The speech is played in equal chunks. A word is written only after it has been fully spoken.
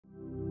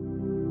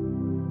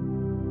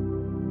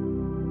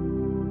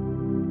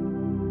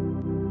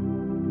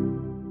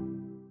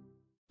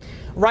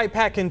Wright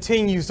Pat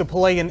continues to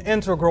play an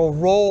integral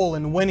role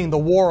in winning the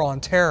war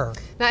on terror.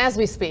 Now, as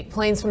we speak,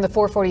 planes from the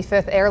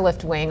 445th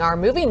Airlift Wing are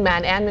moving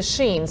men and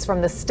machines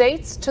from the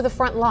States to the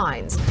front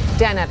lines.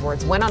 Dan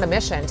Edwards went on a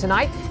mission.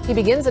 Tonight, he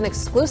begins an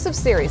exclusive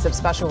series of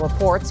special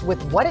reports with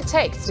what it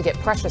takes to get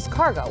precious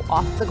cargo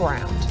off the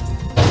ground.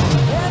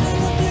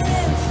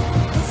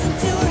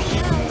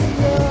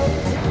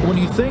 When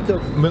you think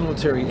of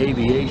military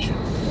aviation,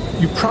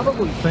 you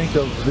probably think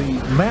of the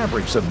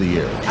mavericks of the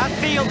air. I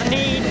feel the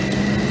need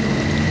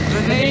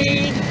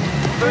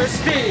for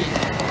speed.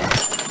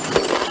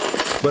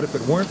 But if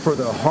it weren't for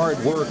the hard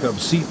work of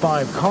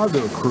C-5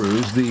 cargo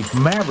crews, the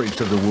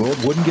mavericks of the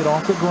world wouldn't get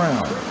off the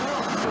ground.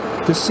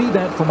 To see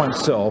that for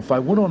myself, I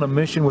went on a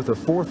mission with the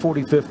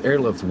 445th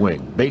Airlift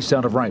Wing, based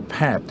out of Wright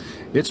Pat.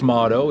 Its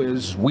motto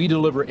is, we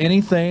deliver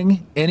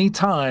anything,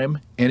 anytime,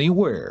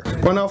 anywhere.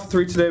 Going Alpha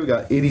 3 today, we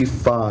got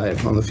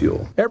 85 on the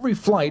fuel. Every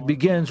flight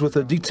begins with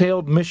a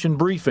detailed mission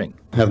briefing.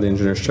 Have the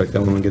engineers check that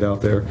when we get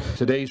out there.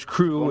 Today's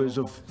crew is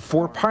of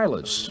 4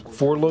 pilots,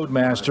 4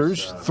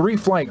 loadmasters, 3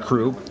 flight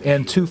crew,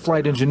 and 2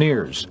 flight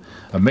engineers.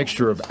 A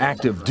mixture of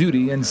active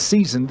duty and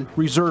seasoned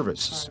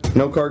reservists.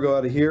 No cargo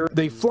out of here.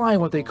 They fly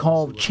what they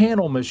call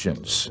channel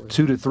missions,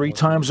 2 to 3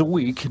 times a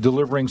week,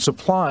 delivering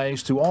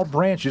supplies to all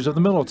branches of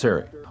the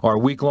military. Our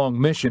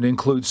week-long mission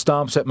includes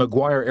stops at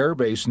McGuire Air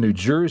Base, New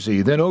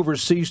Jersey, then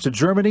overseas to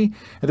Germany,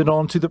 and then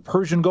on to the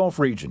Persian Gulf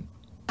region.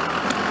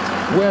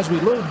 As we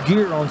load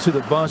gear onto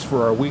the bus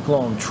for our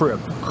week-long trip,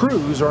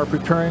 crews are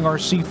preparing our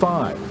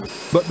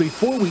C-5. But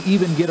before we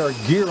even get our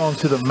gear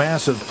onto the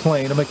massive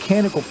plane, a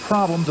mechanical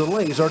problem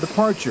delays our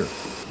departure.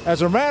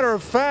 As a matter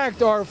of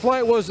fact, our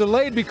flight was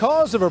delayed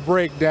because of a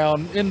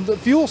breakdown in the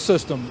fuel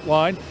system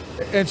line.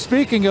 And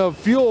speaking of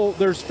fuel,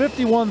 there's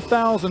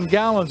 51,000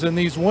 gallons in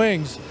these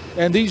wings,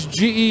 and these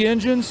GE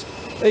engines,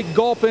 they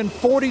gulp in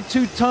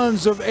 42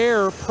 tons of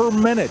air per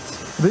minute.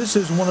 This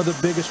is one of the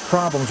biggest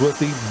problems with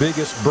the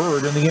biggest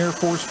bird in the Air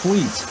Force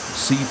fleet.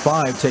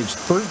 C-5 takes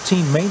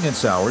 13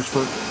 maintenance hours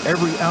for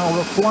every hour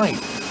of flight.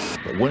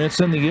 But when it's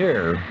in the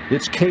air,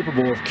 it's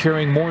capable of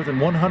carrying more than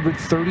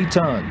 130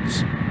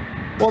 tons.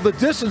 Well, the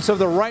distance of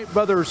the Wright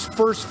brothers'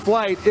 first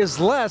flight is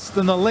less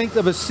than the length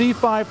of a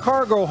C-5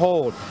 cargo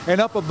hold. And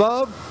up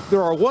above,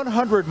 there are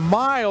 100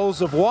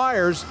 miles of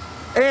wires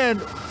and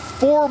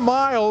 4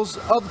 miles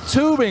of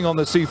tubing on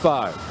the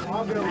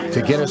C-5.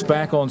 To get us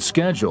back on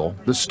schedule,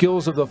 the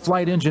skills of the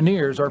flight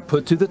engineers are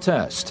put to the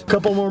test.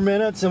 Couple more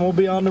minutes and we'll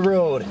be on the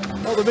road.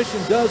 Well, the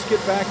mission does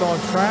get back on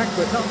track,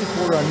 but not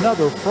before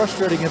another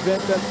frustrating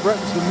event that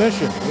threatens the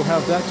mission. We'll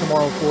have that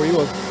tomorrow for you,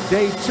 of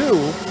day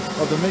 2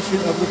 of the mission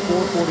of the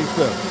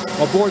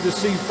 445th. Aboard the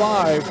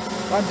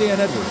C-5, I'm Dan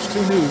Edwards, 2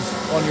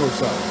 News on your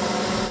side.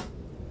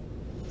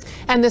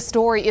 And this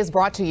story is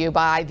brought to you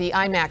by the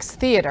IMAX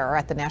Theater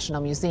at the National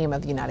Museum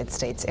of the United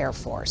States Air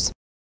Force.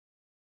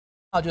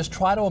 I'll just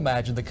try to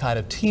imagine the kind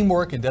of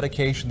teamwork and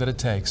dedication that it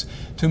takes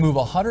to move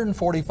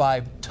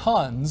 145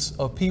 tons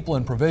of people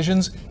and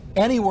provisions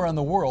anywhere in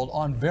the world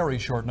on very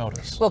short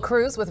notice. Well,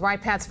 crews with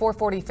Wright Pat's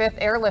 445th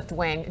Airlift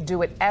Wing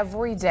do it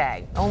every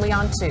day. Only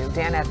on 2,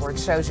 Dan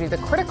Edwards shows you the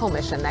critical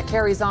mission that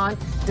carries on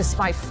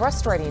despite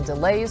frustrating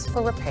delays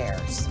for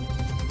repairs.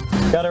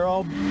 Got her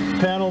all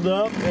paneled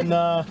up, and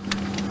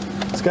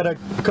it's got a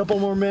couple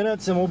more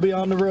minutes and we'll be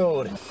on the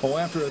road. Oh,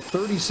 after a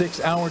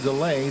 36-hour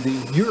delay,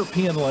 the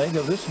European leg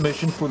of this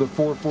mission for the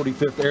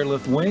 445th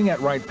Airlift Wing at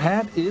Wright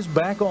Pat is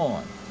back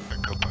on.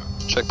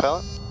 Check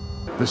pallet.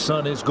 The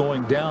sun is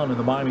going down in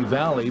the Miami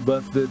Valley,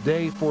 but the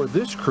day for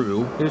this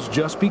crew is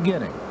just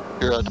beginning.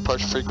 Your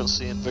departure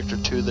frequency in Victor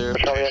 2 there.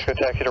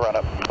 Taxi to run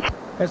up.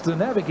 As the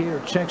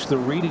navigator checks the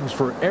readings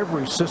for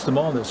every system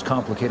on this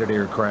complicated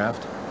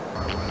aircraft,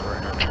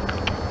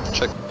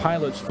 Check.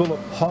 Pilots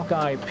Philip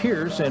Hawkeye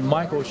Pierce and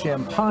Michael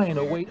Shampine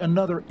await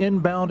another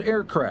inbound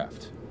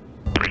aircraft.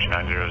 Bridge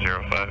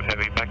 9005,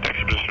 heavy back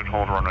taxi position,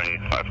 hold runway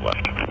 85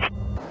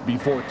 left.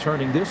 Before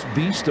turning this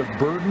beast of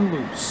burden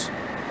loose.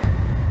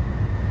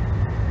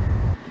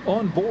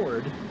 On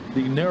board,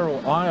 the narrow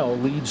aisle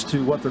leads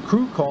to what the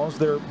crew calls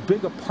their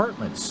big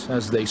apartments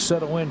as they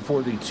settle in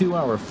for the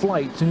 2-hour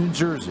flight to New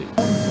Jersey.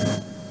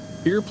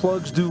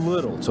 Earplugs do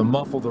little to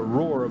muffle the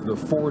roar of the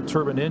 4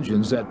 turbine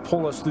engines that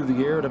pull us through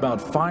the air at about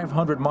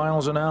 500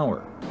 miles an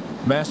hour.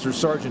 Master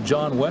Sergeant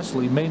John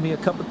Wesley made me a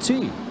cup of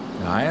tea.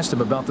 I asked him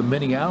about the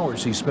many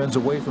hours he spends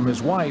away from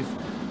his wife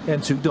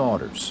and 2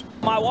 daughters.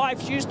 My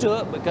wife's used to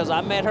it because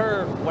I met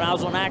her when I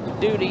was on active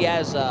duty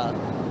as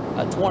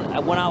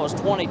when I was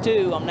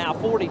 22. I'm now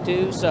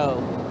 42,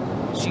 so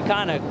she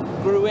kind of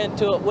grew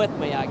into it with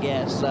me, I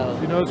guess. So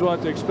she knows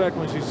what to expect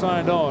when she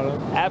signed on,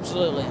 huh?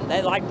 Absolutely. And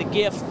they like the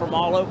gifts from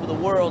all over the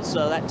world,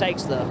 so that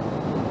takes the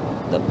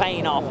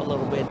pain off a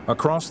little bit.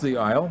 Across the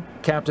aisle,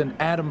 Captain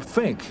Adam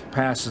Fink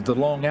passes the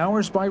long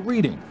hours by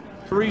reading.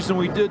 The reason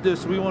we did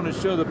this, we want to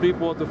show the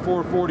people what the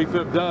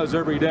 445th does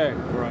every day.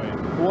 Right.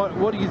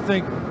 What do you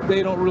think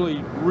they don't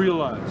really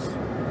realize?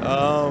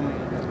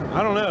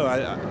 I don't know.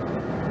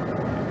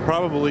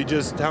 probably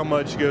just how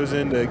much goes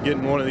into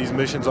getting one of these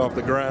missions off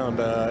the ground.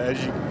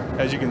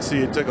 As you can see,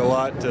 it took a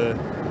lot to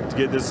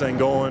get this thing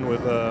going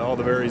with all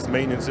the various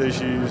maintenance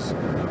issues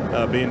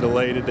being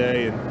delayed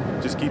today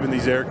and just keeping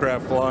these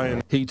aircraft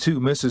flying. He too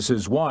misses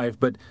his wife,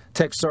 but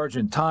Tech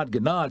Sergeant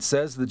TODD GNAT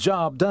says the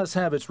job does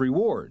have its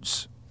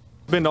rewards.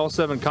 Been to all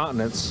 7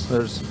 continents.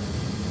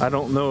 I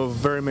don't know of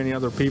very many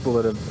other people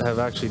that have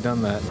actually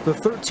done that. The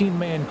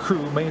 13-man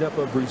crew made up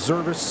of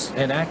reservists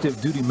and active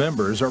duty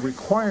members are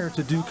required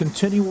to do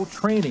continual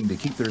training to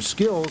keep their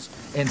skills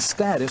and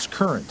status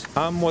current.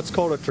 I'm what's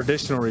called a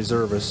traditional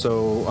reservist,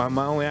 so I'm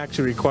only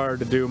actually required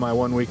to do my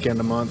 1 weekend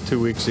a month, 2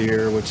 weeks a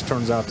year, which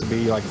turns out to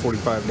be like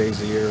 45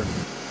 days a year.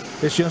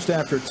 It's just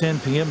after 10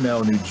 p.m.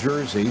 now in New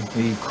Jersey.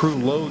 The crew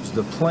loads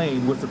the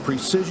plane with the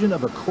precision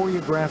of a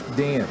choreographed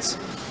dance.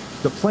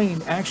 The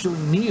plane actually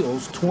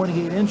kneels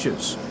 28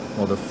 inches,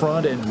 while the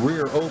front and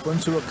rear open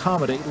to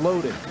accommodate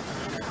loading.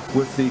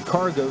 With the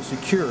cargo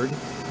secured,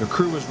 the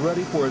crew is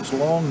ready for its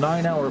long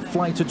 9-hour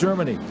flight to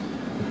Germany.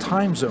 The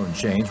time zone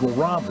change will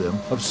rob them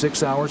of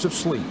 6 hours of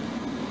sleep.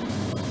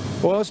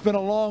 Well, it's been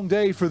a long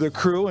day for the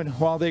crew, and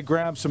while they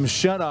grab some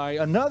shut-eye,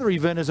 another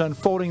event is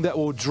unfolding that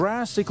will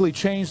drastically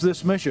change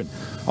this mission.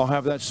 I'll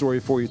have that story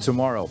for you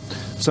tomorrow.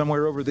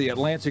 Somewhere over the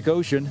Atlantic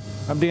Ocean,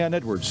 I'm Dan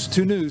Edwards,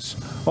 2 News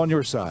on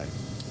your side.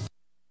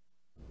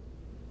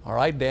 All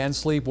right, Dan,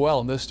 sleep well.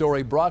 And this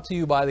story brought to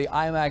you by the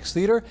IMAX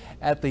Theater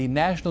at the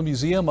National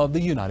Museum of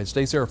the United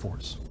States Air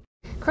Force.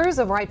 Crews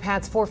of Wright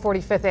Pat's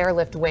 445th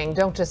Airlift Wing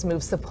don't just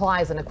move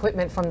supplies and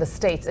equipment from the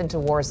states into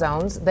war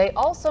zones. They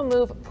also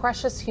move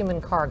precious human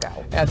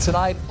cargo. And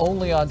tonight,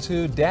 only on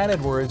 2, Dan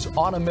Edwards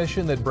on a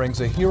mission that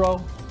brings a hero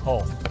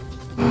home.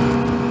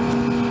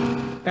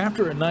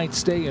 After a night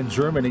stay in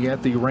Germany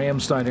at the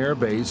Ramstein Air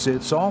Base,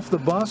 it's off the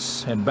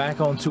bus and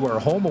back onto our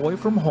home away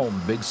from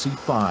home, Big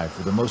C-5,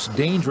 for the most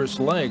dangerous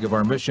leg of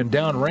our mission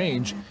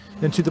downrange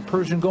into the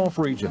Persian Gulf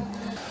region.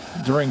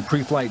 During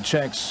pre-flight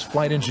checks,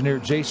 flight engineer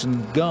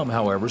Jason Gum,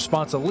 however,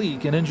 spots a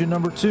leak in engine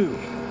number 2.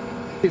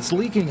 It's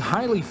leaking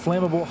highly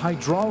flammable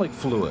hydraulic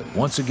fluid,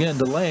 once again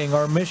delaying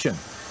our mission.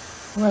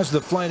 As the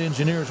flight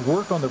engineers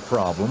work on the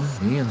problem,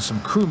 he and some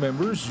crew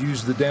members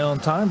use the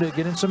downtime to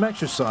get in some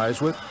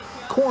exercise with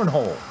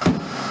cornhole.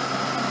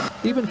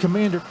 Even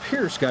Commander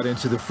Pierce got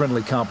into the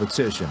friendly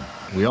competition.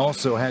 We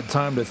also had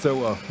time to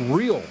throw a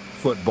real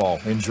football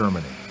in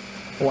Germany.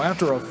 Well,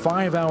 after a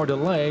 5-hour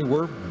delay,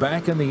 we're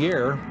back in the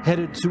air,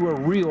 headed to a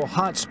real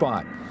hot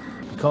spot.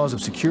 Because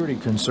of security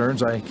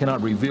concerns, I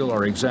cannot reveal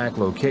our exact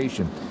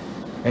location.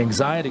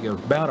 Anxiety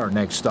about our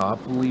next stop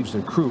leaves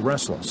the crew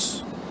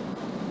restless.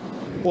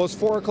 Well, it's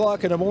 4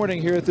 o'clock in the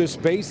morning here at this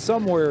base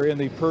somewhere in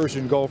the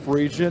Persian Gulf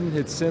region.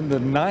 It's in the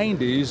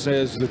 90s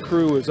as the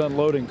crew is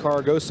unloading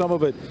cargo, some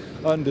of it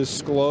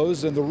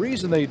undisclosed. And the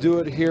reason they do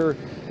it here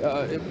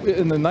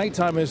in the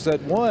nighttime is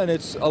that, 1,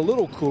 it's a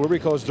little cooler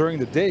because during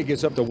the day it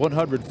gets up to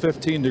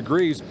 115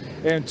 degrees.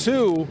 And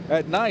 2,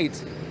 at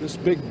night, this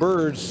big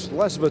bird's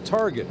less of a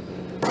target.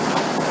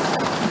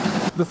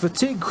 The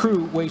fatigued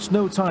crew wastes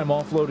no time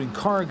offloading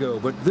cargo,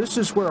 but this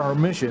is where our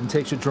mission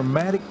takes a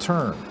dramatic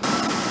turn.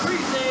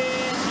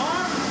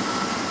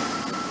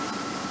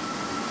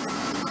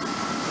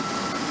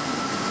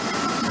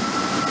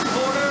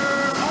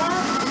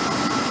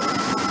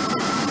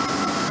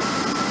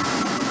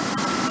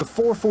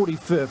 The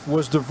 445th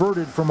was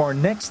diverted from our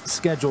next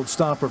scheduled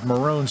stop of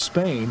Morone,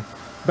 Spain,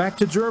 back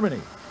to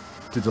Germany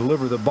to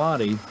deliver the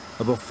body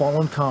of a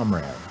fallen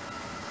comrade.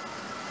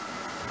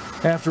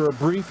 After a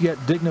brief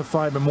yet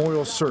dignified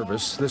memorial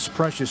service, this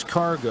precious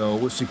cargo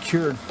was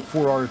secured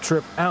for our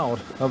trip out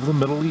of the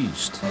Middle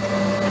East.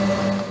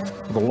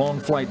 The long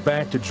flight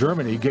back to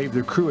Germany gave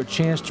the crew a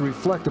chance to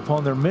reflect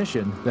upon their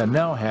mission that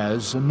now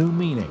has a new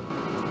meaning.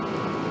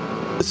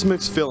 It's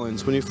mixed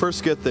feelings. When you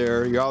first get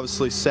there, you're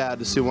obviously sad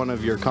to see one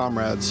of your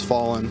comrades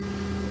fallen,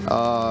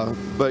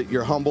 but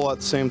you're humble at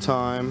the same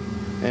time,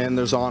 and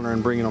there's honor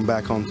in bringing them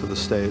back home to the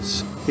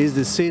States. It's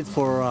the seed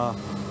for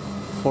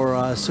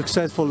a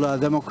successful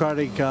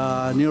democratic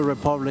new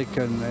republic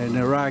in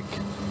Iraq.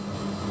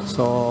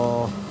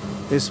 So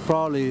it's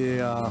probably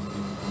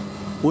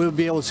we'll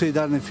be able to see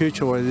that in the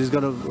future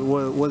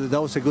whether that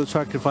was a good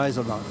sacrifice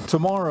or not.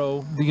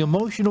 Tomorrow, the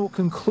emotional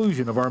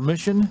conclusion of our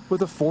mission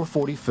with the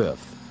 445th.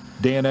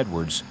 Dan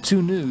Edwards,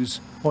 2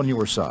 News on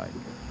your side.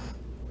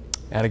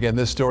 And again,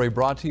 this story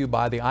brought to you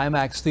by the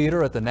IMAX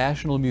Theater at the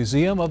National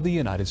Museum of the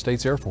United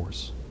States Air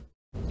Force.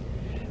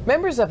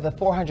 Members of the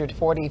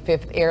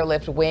 445th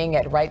Airlift Wing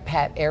at Wright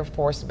Pat Air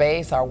Force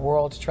Base are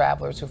world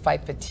travelers who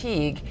fight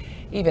fatigue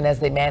even as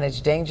they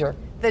manage danger.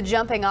 The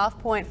jumping off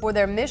point for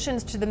their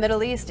missions to the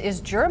Middle East is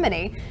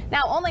Germany.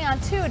 Now, only on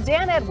 2,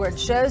 Dan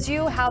Edwards shows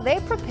you how they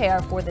prepare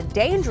for the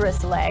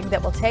dangerous leg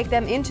that will take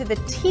them into the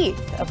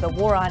teeth of the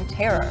war on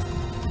terror.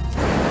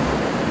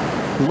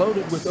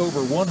 Loaded with over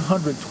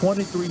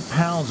 123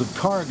 pounds of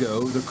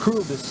cargo, the crew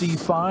of the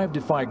C-5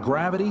 defy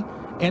gravity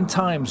and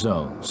time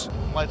zones.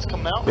 Lights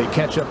coming out. They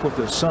catch up with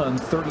the sun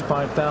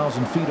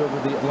 35,000 feet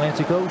over the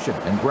Atlantic Ocean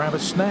and grab a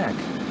snack,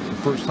 the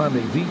first time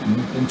they've eaten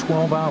in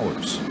 12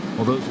 hours.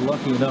 while those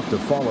lucky enough to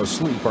fall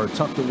asleep are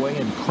tucked away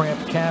in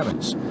cramped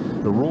cabins.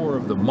 The roar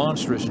of the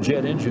monstrous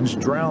jet engines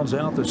drowns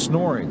out the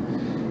snoring,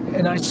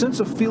 and I sense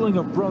a feeling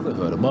of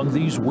brotherhood among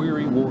these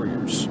weary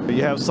warriors.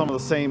 You have some of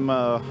the same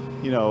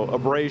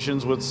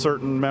abrasions with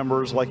certain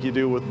members like you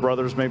do with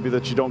brothers maybe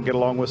that you don't get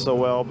along with so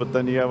well, but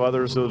then you have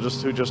others who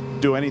just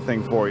do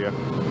anything for you.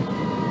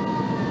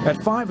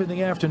 At 5 in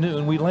the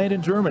afternoon, we land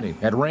in Germany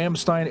at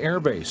Ramstein Air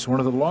Base, one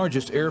of the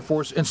largest Air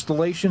Force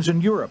installations in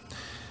Europe.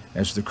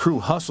 As the crew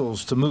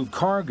hustles to move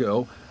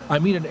cargo, I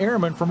meet an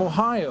airman from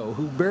Ohio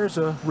who bears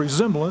a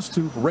resemblance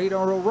to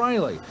Radar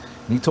O'Reilly.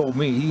 He told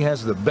me he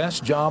has the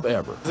best job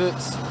ever.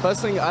 It's the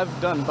best thing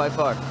I've done by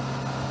far.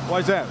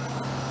 Why's that?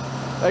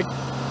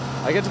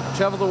 I get to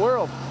travel the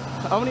world.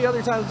 How many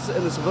other times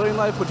in the civilian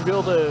life would you be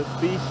able to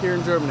be here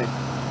in Germany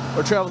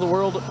or travel the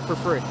world for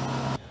free?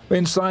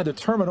 Inside the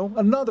terminal,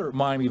 another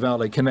Miami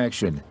Valley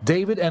connection,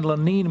 David and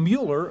Lenine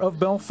Mueller of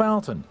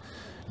Bellefontaine.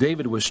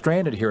 David was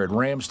stranded here at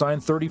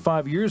Ramstein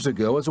 35 years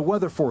ago as a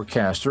weather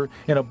forecaster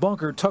in a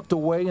bunker tucked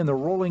away in the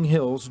rolling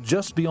hills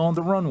just beyond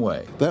the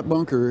runway. That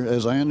bunker,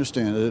 as I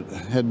understand it,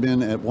 had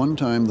been at one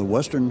time the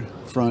western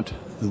front,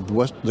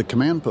 the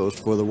command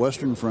post for the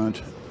western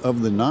front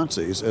of the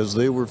Nazis as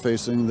they were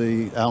facing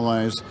the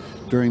Allies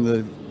during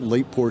the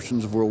late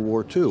portions of World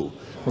War II.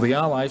 Well, the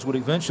Allies would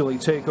eventually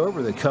take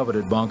over the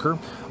coveted bunker,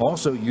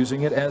 also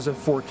using it as a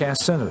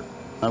forecast center.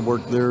 I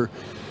worked there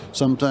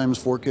sometimes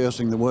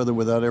forecasting the weather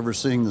without ever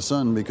seeing the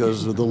sun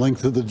because of the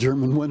length of the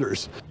German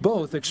winters.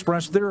 Both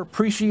expressed their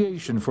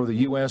appreciation for the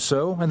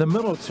USO and the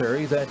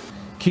military that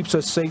keeps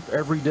us safe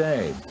every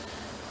day.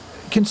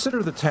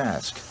 Consider the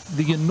task,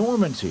 the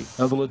enormity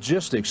of the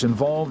logistics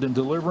involved in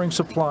delivering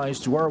supplies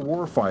to our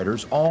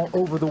warfighters all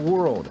over the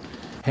world,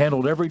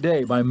 handled every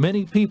day by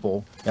many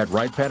people at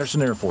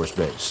Wright-Patterson Air Force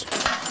Base.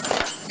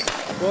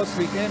 Well, it's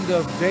the end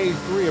of day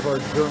 3 of our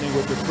journey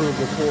with the crew of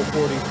the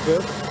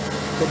 445th.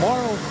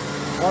 Tomorrow,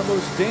 our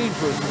most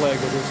dangerous leg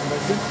of this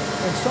mission,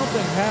 and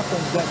something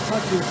happens that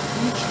touches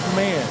each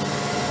man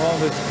on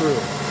this crew.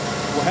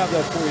 We'll have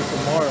that for you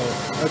tomorrow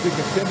as we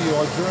continue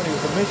our journey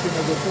with the mission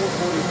of the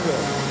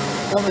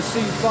 445th. On the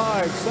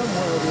C-5,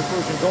 somewhere over the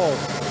Persian Gulf,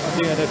 I'm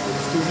Dan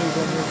Edwards, 2 News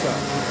on your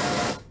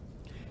time.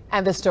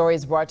 And the story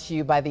is brought to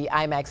you by the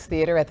IMAX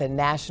Theater at the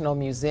National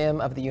Museum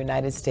of the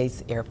United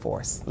States Air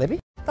Force. Libby?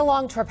 The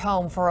long trip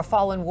home for a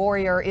fallen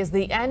warrior is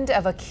the end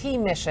of a key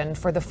mission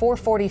for the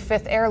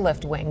 445th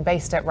Airlift Wing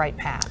based at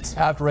Wright-Pat.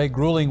 After a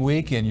grueling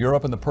week in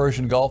Europe and the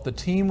Persian Gulf, the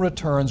team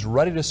returns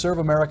ready to serve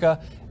America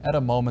at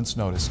a moment's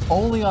notice.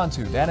 Only on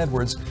 2, Dan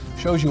Edwards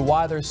shows you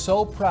why they're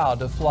so proud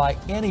to fly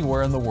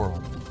anywhere in the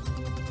world.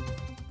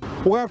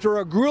 Well, after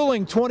a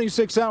grueling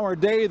 26-hour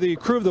day, the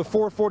crew of the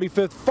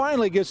 445th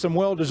finally gets some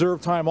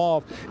well-deserved time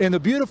off in the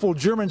beautiful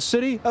German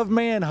city of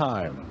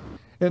Mannheim.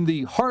 In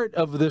the heart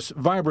of this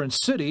vibrant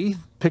city,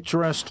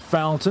 picturesque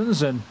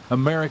fountains and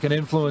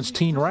American-influenced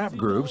teen rap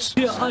groups,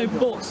 I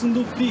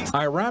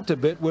rapped a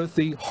bit with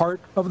the heart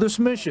of this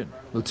mission,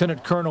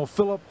 Lieutenant Colonel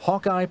Philip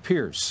Hawkeye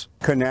Pierce.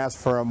 Couldn't ask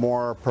for a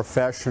more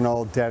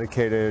professional,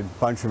 dedicated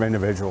bunch of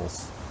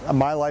individuals.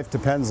 My life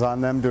depends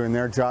on them doing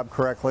their job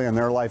correctly, and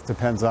their life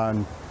depends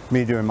on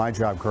me doing my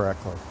job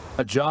correctly.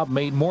 A job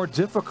made more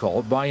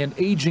difficult by an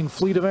aging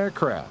fleet of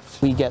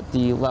aircraft. We get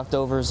the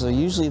leftovers,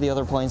 usually the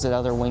other planes that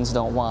other wings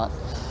don't want.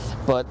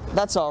 But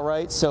that's all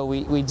right, so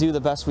we do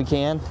the best we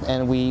can,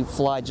 and we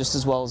fly just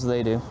as well as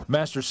they do.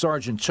 Master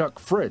Sergeant Chuck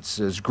Fritz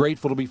is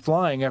grateful to be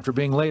flying after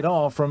being laid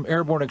off from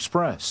Airborne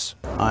Express.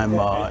 I'm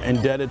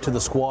indebted to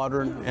the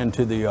squadron and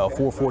to the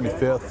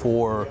 445th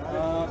for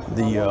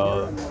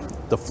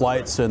the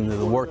flights and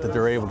the work that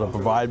they're able to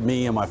provide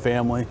me and my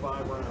family,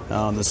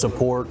 the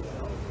support.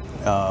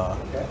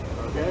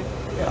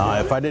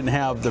 If I didn't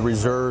have the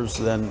reserves,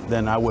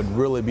 then I would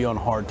really be on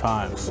hard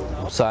times.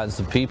 Besides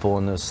the people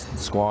in this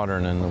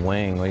squadron and the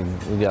wing, we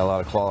got a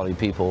lot of quality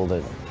people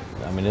that,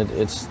 I mean,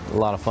 it's a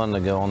lot of fun to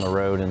go on the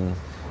road and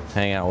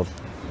hang out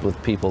with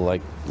people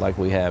like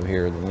we have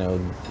here. You know,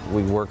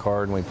 we work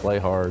hard and we play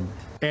hard.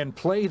 And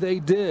play they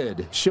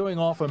did, showing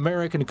off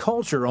American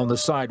culture on the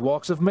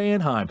sidewalks of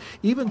Mannheim,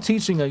 even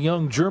teaching a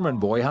young German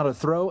boy how to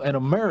throw an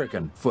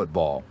American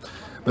football.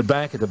 But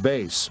back at the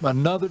base,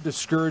 another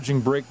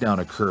discouraging breakdown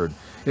occurred.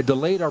 It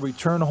delayed our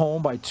return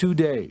home by 2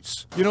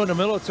 days. You know, in the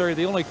military,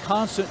 the only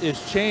constant is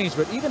change,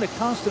 but even a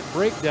constant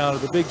breakdown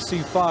of the big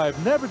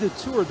C-5 never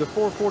deterred the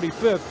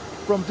 445th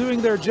from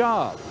doing their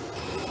job.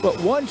 But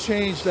one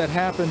change that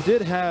happened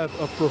did have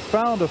a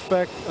profound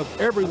effect of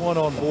everyone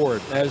on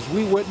board as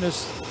we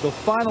witnessed the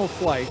final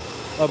flight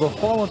of a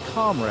fallen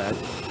comrade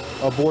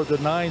aboard the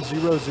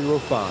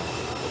 9005.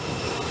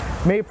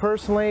 Me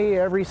personally,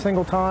 every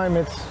single time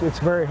it's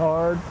very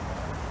hard,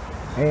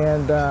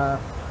 and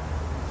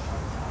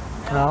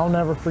I'll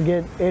never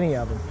forget any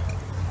of them.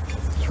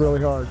 It's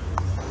really hard.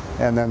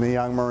 And then the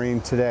young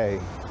Marine today,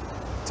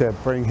 to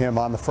bring him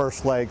on the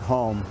first leg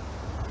home,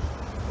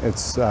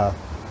 it's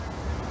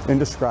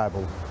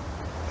indescribable,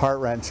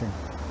 heart-wrenching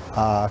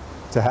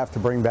to have to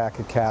bring back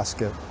a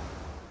casket.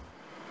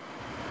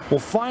 Well,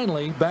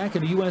 finally, back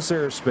in U.S.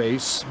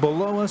 airspace,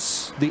 below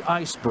us, the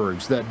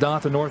icebergs that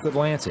dot the North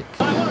Atlantic.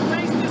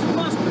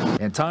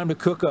 And time to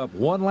cook up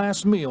one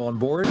last meal on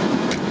board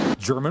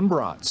German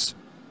brats.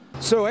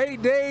 So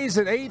 8 days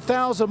and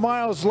 8,000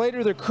 miles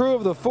later, the crew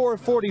of the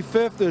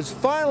 445th is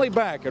finally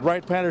back at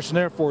Wright Patterson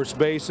Air Force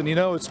Base. And you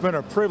know, it's been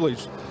a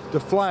privilege to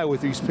fly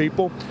with these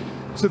people.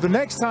 So the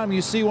next time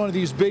you see one of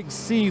these big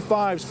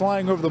C-5s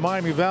flying over the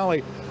Miami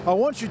Valley, I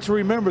want you to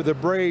remember the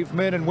brave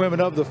men and women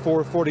of the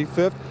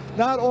 445th,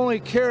 not only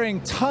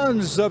carrying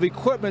tons of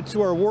equipment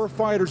to our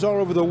warfighters all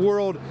over the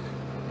world,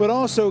 but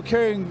also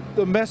carrying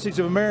the message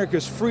of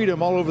America's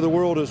freedom all over the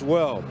world as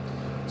well.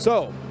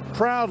 So,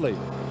 proudly,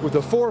 with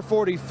the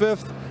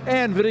 445th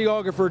and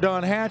videographer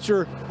Don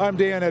Hatcher, I'm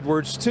Dan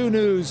Edwards, 2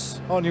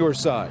 News on your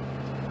side.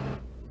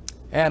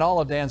 And all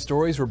of Dan's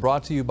stories were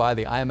brought to you by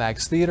the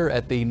IMAX Theater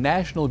at the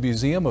National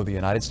Museum of the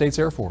United States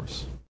Air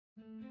Force.